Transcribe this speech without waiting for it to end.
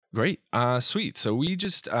Great. Sweet. So we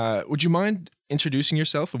just, would you mind introducing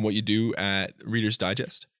yourself and what you do at Reader's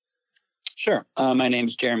Digest? Sure. My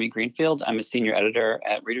name's Jeremy Greenfield. I'm a senior editor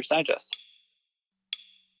at Reader's Digest.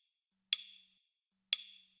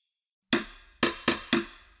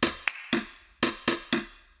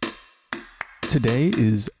 Today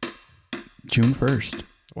is June 1st,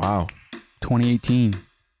 Wow. 2018.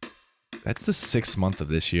 That's the 6th month of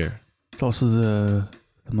this year. It's also the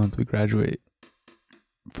month we graduate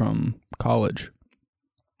from college.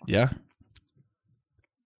 Yeah.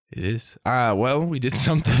 It is. Well, we did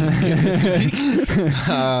something this week.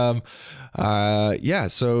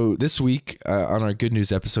 So this week on our Good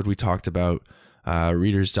News episode, we talked about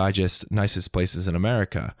Reader's Digest Nicest Places in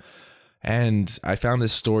America. And I found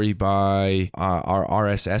this story by our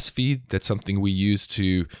RSS feed. That's something we use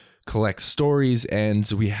to collect stories. And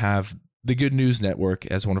we have the Good News Network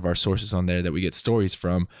as one of our sources on there that we get stories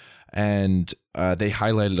from. And they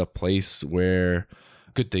highlighted a place where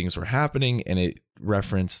good things were happening, and it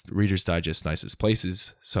referenced Reader's Digest Nicest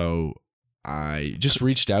Places. So I just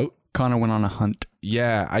reached out. Connor went on a hunt.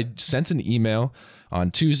 Yeah, I sent an email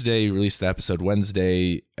on Tuesday, released the episode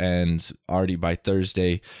Wednesday, and already by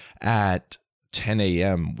Thursday at 10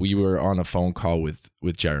 a.m. we were on a phone call with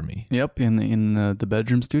Jeremy. Yep, in the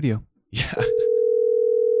bedroom studio. Yeah.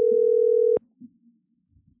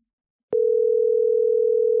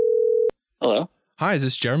 Hello. Hi, is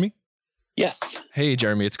this Jeremy? Yes. Hey,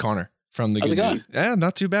 Jeremy, it's Connor from the How's Good it going? News. Yeah,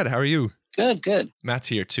 not too bad. How are you? Good. Matt's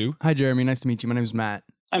here too. Hi, Jeremy. Nice to meet you. My name is Matt.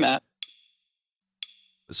 Hi, Matt.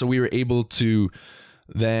 So we were able to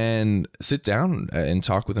then sit down and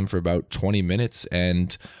talk with him for about 20 minutes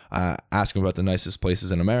and ask him about the nicest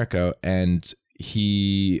places in America. And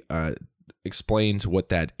he explained what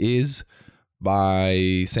that is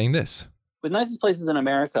by saying this. With Nicest Places in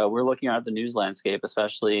America, we're looking at the news landscape,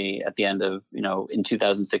 especially at the end of, in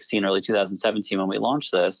 2016, early 2017 when we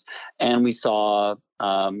launched this. And we saw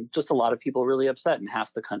just a lot of people really upset, and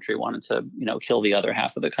half the country wanted to, kill the other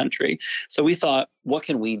half of the country. So we thought, what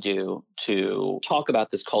can we do to talk about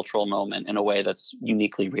this cultural moment in a way that's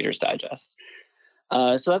uniquely Reader's Digest?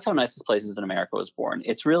 So that's how Nicest Places in America was born.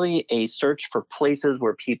 It's really a search for places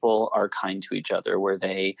where people are kind to each other, where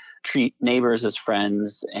they treat neighbors as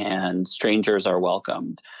friends and strangers are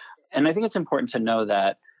welcomed. And I think it's important to know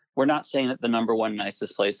that we're not saying that the number one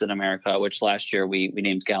nicest place in America, which last year we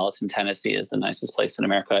named Gallatin, Tennessee as the nicest place in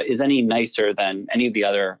America, is any nicer than any of the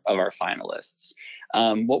other of our finalists.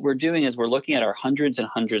 What we're doing is we're looking at our hundreds and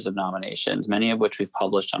hundreds of nominations, many of which we've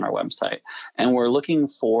published on our website, and we're looking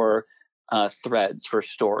for threads, for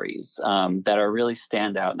stories that are really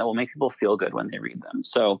stand out and that will make people feel good when they read them.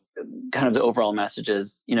 So kind of the overall message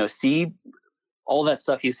is, see all that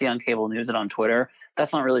stuff you see on cable news and on Twitter,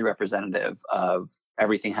 that's not really representative of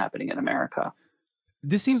everything happening in America.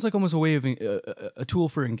 This seems like almost a way of a tool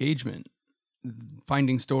for engagement,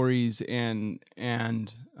 finding stories and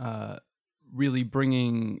really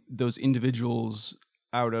bringing those individuals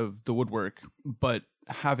out of the woodwork, but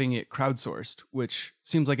having it crowdsourced, which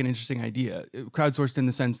seems like an interesting idea. Crowdsourced in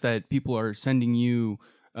the sense that people are sending you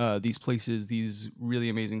these places, these really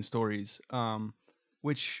amazing stories,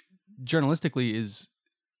 which journalistically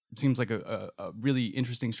seems like a really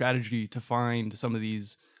interesting strategy to find some of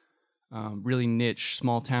these really niche,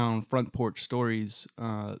 small town front porch stories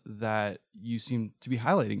that you seem to be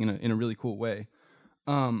highlighting in a really cool way.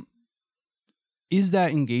 Is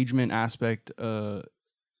that engagement aspect a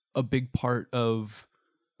big part of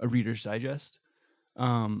a Reader's Digest?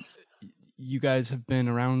 You guys have been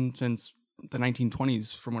around since the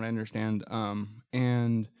 1920s, from what I understand,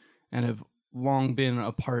 and have long been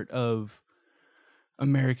a part of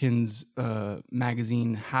Americans'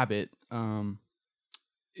 magazine habit.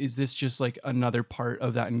 Is this just like another part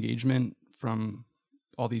of that engagement from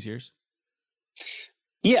all these years?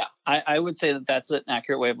 Yeah, I would say that that's an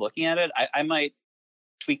accurate way of looking at it. I might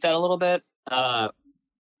tweak that a little bit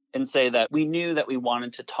and say that we knew that we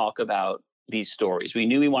wanted to talk about these stories. We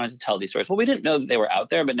knew we wanted to tell these stories. Well, we didn't know that they were out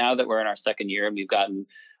there, but now that we're in our second year and we've gotten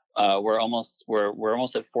we're almost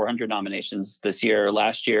at 400 nominations this year.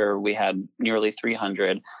 Last year we had nearly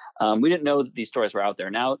 300. We didn't know that these stories were out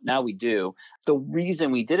there. Now we do. The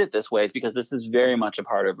reason we did it this way is because this is very much a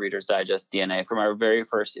part of Reader's Digest DNA. From our very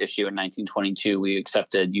first issue in 1922, we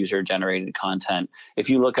accepted user-generated content. If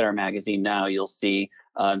you look at our magazine now, you'll see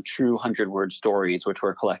true 100-word stories, which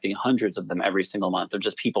we're collecting hundreds of them every single month. They're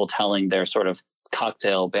just people telling their sort of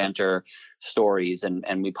cocktail banter stories, and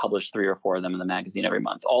we publish 3 or 4 of them in the magazine every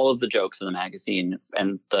month. All of the jokes in the magazine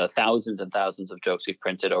and the thousands and thousands of jokes we've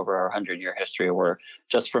printed over our 100-year history were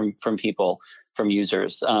just from people, from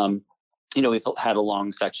users. we've had a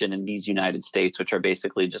long section in These United States, which are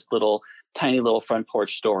basically just tiny little front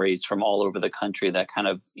porch stories from all over the country that kind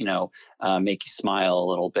of, make you smile a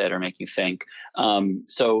little bit or make you think.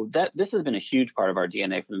 So this has been a huge part of our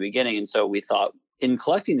DNA from the beginning. And so we thought in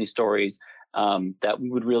collecting these stories that we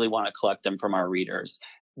would really want to collect them from our readers.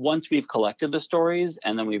 Once we've collected the stories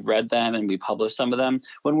and then we've read them and we publish some of them,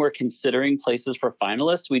 when we're considering places for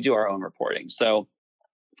finalists, we do our own reporting. So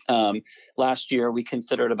last year, we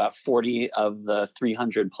considered about 40 of the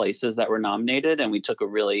 300 places that were nominated, and we took a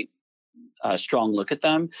really strong look at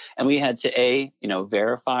them. And we had to,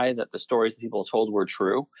 verify that the stories that people told were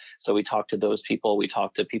true. So we talked to those people. We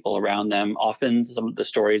talked to people around them. Often some of the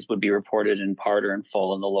stories would be reported in part or in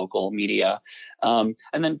full in the local media. And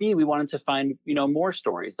then B, we wanted to find, more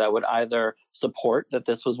stories that would either support that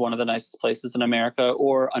this was one of the nicest places in America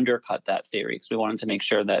or undercut that theory. Because we wanted to make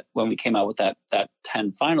sure that when we came out with that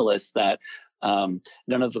 10 finalists, that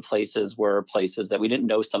none of the places were places that we didn't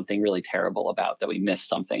know something really terrible about, that we missed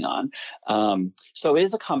something on. So it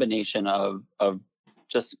is a combination of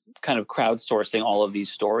just kind of crowdsourcing all of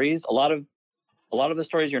these stories. A lot of the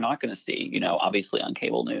stories you're not going to see, obviously on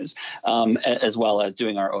cable news, as well as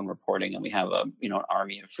doing our own reporting. And we have an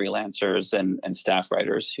army of freelancers and staff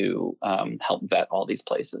writers who help vet all these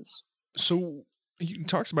places. So you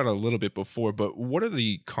talked about it a little bit before, but what are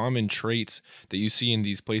the common traits that you see in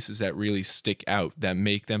these places that really stick out, that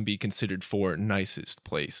make them be considered for nicest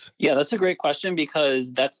place? Yeah, that's a great question,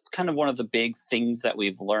 because that's kind of one of the big things that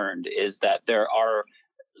we've learned is that there are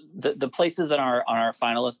the places that are on our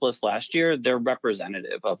finalist list last year, they're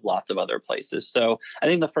representative of lots of other places. So I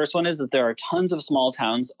think the first one is that there are tons of small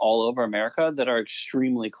towns all over America that are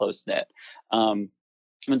extremely close knit.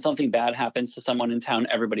 When something bad happens to someone in town,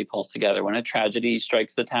 everybody pulls together. When a tragedy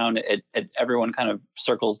strikes the town, everyone kind of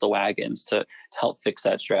circles the wagons to help fix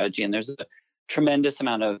that strategy. And there's a tremendous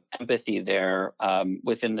amount of empathy there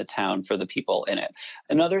within the town for the people in it.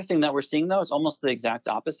 Another thing that we're seeing, though, is almost the exact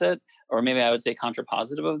opposite, or maybe I would say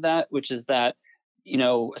contrapositive of that, which is that,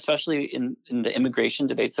 especially in the immigration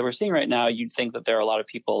debates that we're seeing right now, you'd think that there are a lot of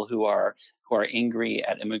people who are angry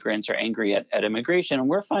at immigrants or angry at immigration. And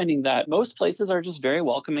we're finding that most places are just very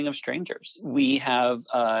welcoming of strangers. We have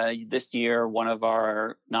this year, one of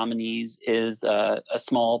our nominees is a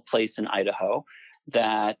small place in Idaho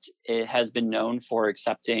that it has been known for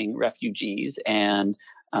accepting refugees and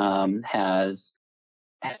has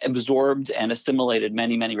absorbed and assimilated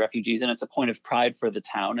many, many refugees. And it's a point of pride for the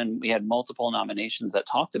town. And we had multiple nominations that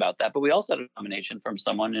talked about that. But we also had a nomination from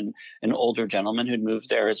someone, an older gentleman who'd moved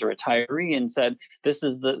there as a retiree, and said, this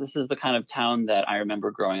is the kind of town that I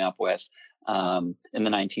remember growing up with in the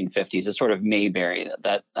 1950s. It's sort of Mayberry.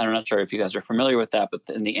 That I'm not sure if you guys are familiar with that, but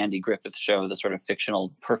in the Andy Griffith show, the sort of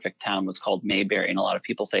fictional perfect town was called Mayberry, and a lot of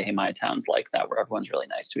people say, "Hey, my town's like that," where everyone's really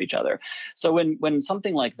nice to each other. So when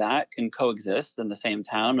something like that can coexist in the same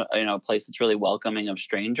town, a place that's really welcoming of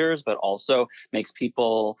strangers, but also makes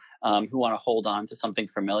people who want to hold on to something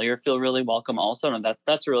familiar feel really welcome also, and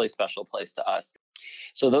that's a really special place to us.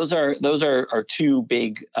 So those are two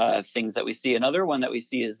big things that we see. Another one that we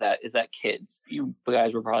see is that kids. You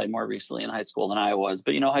guys were probably more recently in high school than I was,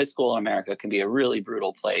 but high school in America can be a really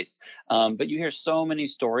brutal place. But you hear so many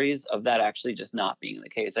stories of that actually just not being the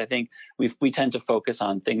case. I think we tend to focus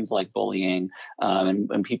on things like bullying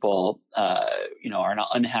and people are not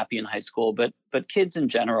unhappy in high school, but kids in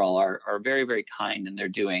general are very, very kind, and they're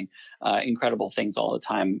doing incredible things all the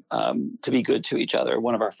time to be good to each other.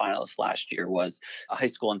 One of our finalists last year was a high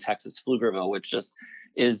school in Texas, Pflugerville, which just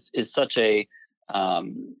is such an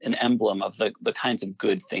emblem of the kinds of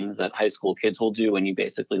good things that high school kids will do when you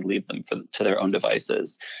basically leave them to their own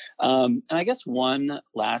devices. And I guess one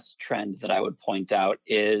last trend that I would point out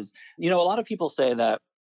is, a lot of people say that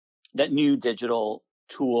new digital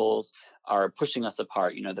tools are pushing us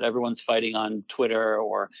apart, that everyone's fighting on Twitter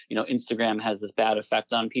or, Instagram has this bad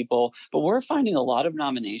effect on people. But we're finding a lot of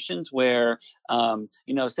nominations where,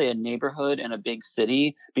 say a neighborhood in a big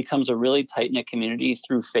city becomes a really tight-knit community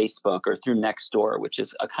through Facebook or through Nextdoor, which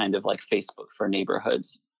is a kind of like Facebook for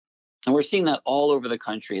neighborhoods. And we're seeing that all over the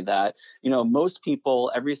country, that, most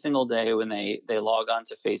people every single day when they log on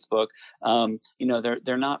to Facebook,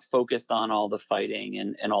 they're not focused on all the fighting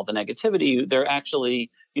and all the negativity. They're actually,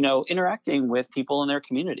 interacting with people in their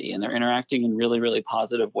community, and they're interacting in really, really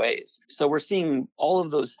positive ways. So we're seeing all of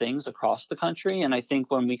those things across the country. And I think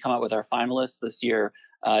when we come out with our finalists this year,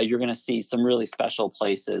 you're going to see some really special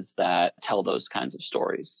places that tell those kinds of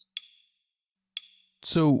stories.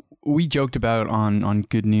 So we joked about on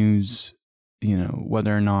Good News,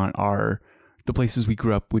 whether or not the places we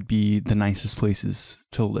grew up would be the nicest places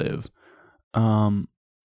to live.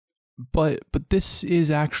 But this is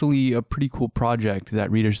actually a pretty cool project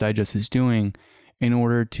that Reader's Digest is doing in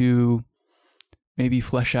order to maybe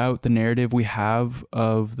flesh out the narrative we have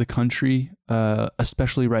of the country,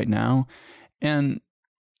 especially right now. And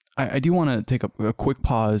I do want to take a quick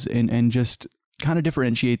pause and just kind of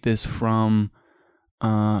differentiate this from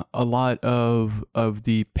a lot of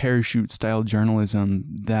the parachute style journalism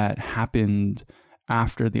that happened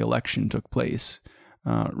after the election took place.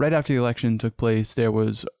 Right after the election took place, there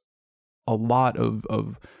was a lot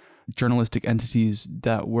of journalistic entities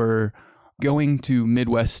that were going to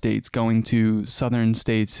Midwest states, going to Southern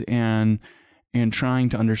states, and trying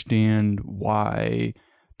to understand why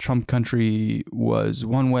Trump country was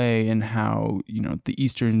one way and how, the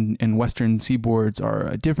Eastern and Western seaboards are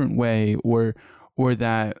a different way, or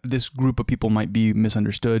that this group of people might be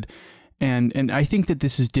misunderstood. And I think that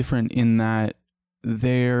this is different in that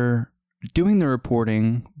they're doing the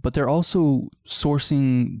reporting, but they're also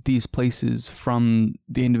sourcing these places from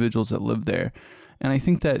the individuals that live there. And I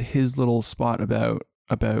think that his little spot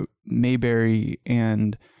about Mayberry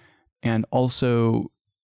and also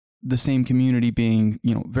the same community being,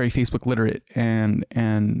 very Facebook literate and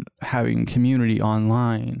having community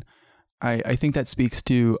online, I think that speaks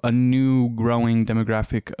to a new growing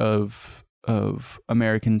demographic of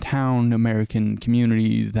American town, American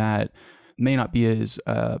community that may not be as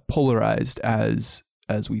polarized as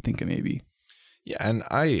we think it may be. Yeah, and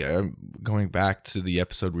I, going back to the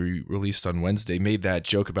episode we released on Wednesday, made that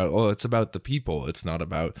joke about, it's about the people, it's not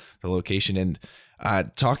about the location. And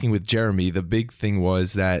talking with Jeremy, the big thing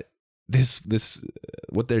was that this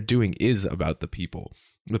what they're doing is about the people.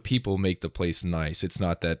 The people make the place nice. It's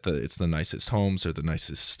not that it's the nicest homes or the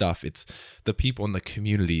nicest stuff. It's the people in the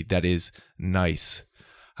community that is nice.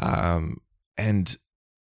 And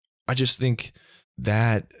I just think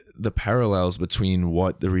that the parallels between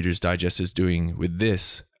what the Reader's Digest is doing with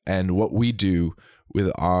this and what we do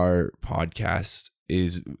with our podcast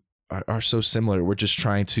are so similar. We're just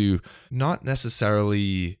trying to not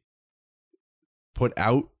necessarily put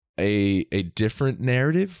out a different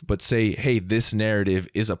narrative, but say, hey, this narrative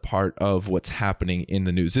is a part of what's happening in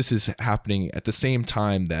the news. This is happening at the same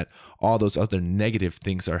time that all those other negative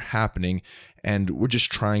things are happening. And we're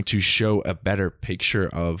just trying to show a better picture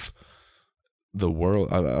of the world,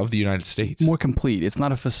 of the United States. More complete. It's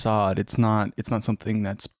not a facade. It's not something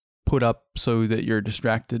that's put up so that you're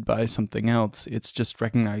distracted by something else. It's just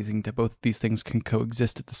recognizing that both these things can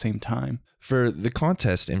coexist at the same time. For the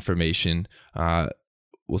contest information,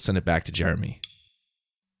 we'll send it back to Jeremy.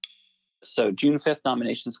 So June 5th,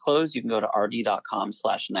 nominations close. You can go to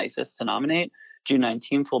rd.com/nicest to nominate. June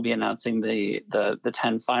 19th, we'll be announcing the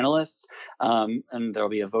 10 finalists, and there will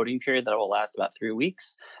be a voting period that will last about 3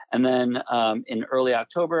 weeks. And then in early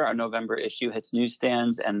October, our November issue hits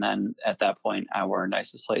newsstands, and then at that point, our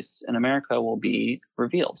Nicest Place in America will be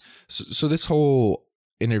revealed. So this whole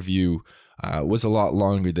interview was a lot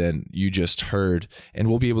longer than you just heard, and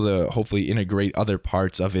we'll be able to hopefully integrate other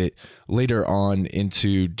parts of it later on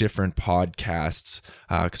into different podcasts,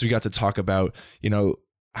 because we got to talk about,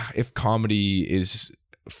 if comedy is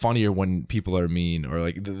funnier when people are mean, or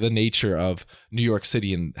like the nature of New York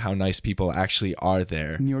City and how nice people actually are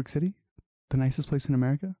there. New York City? The nicest place in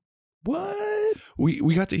America? What?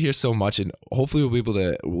 We got to hear so much, and hopefully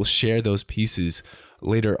we'll share those pieces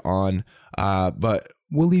later on. But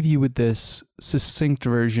we'll leave you with this succinct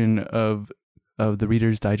version of the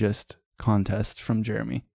Reader's Digest contest from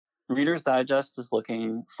Jeremy. Reader's Digest is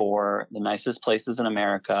looking for the nicest places in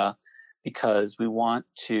America because we want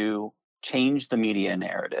to change the media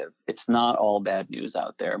narrative. It's not all bad news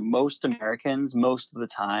out there. Most Americans, most of the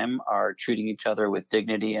time, are treating each other with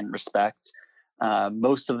dignity and respect.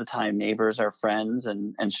 Most of the time, neighbors are friends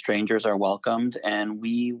and strangers are welcomed, and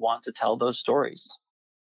we want to tell those stories.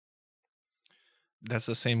 That's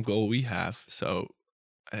the same goal we have. So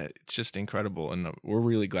it's just incredible. And we're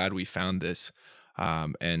really glad we found this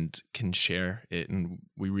and can share it. And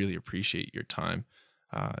we really appreciate your time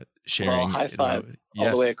sharing. Well, high five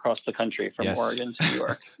all the way across the country from Oregon to New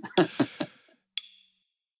York.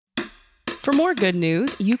 For more good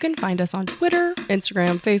news, you can find us on Twitter,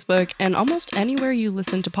 Instagram, Facebook, and almost anywhere you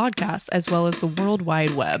listen to podcasts, as well as the World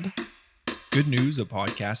Wide Web.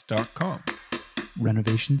 Goodnewsapodcast.com.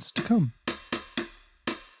 Renovations to come.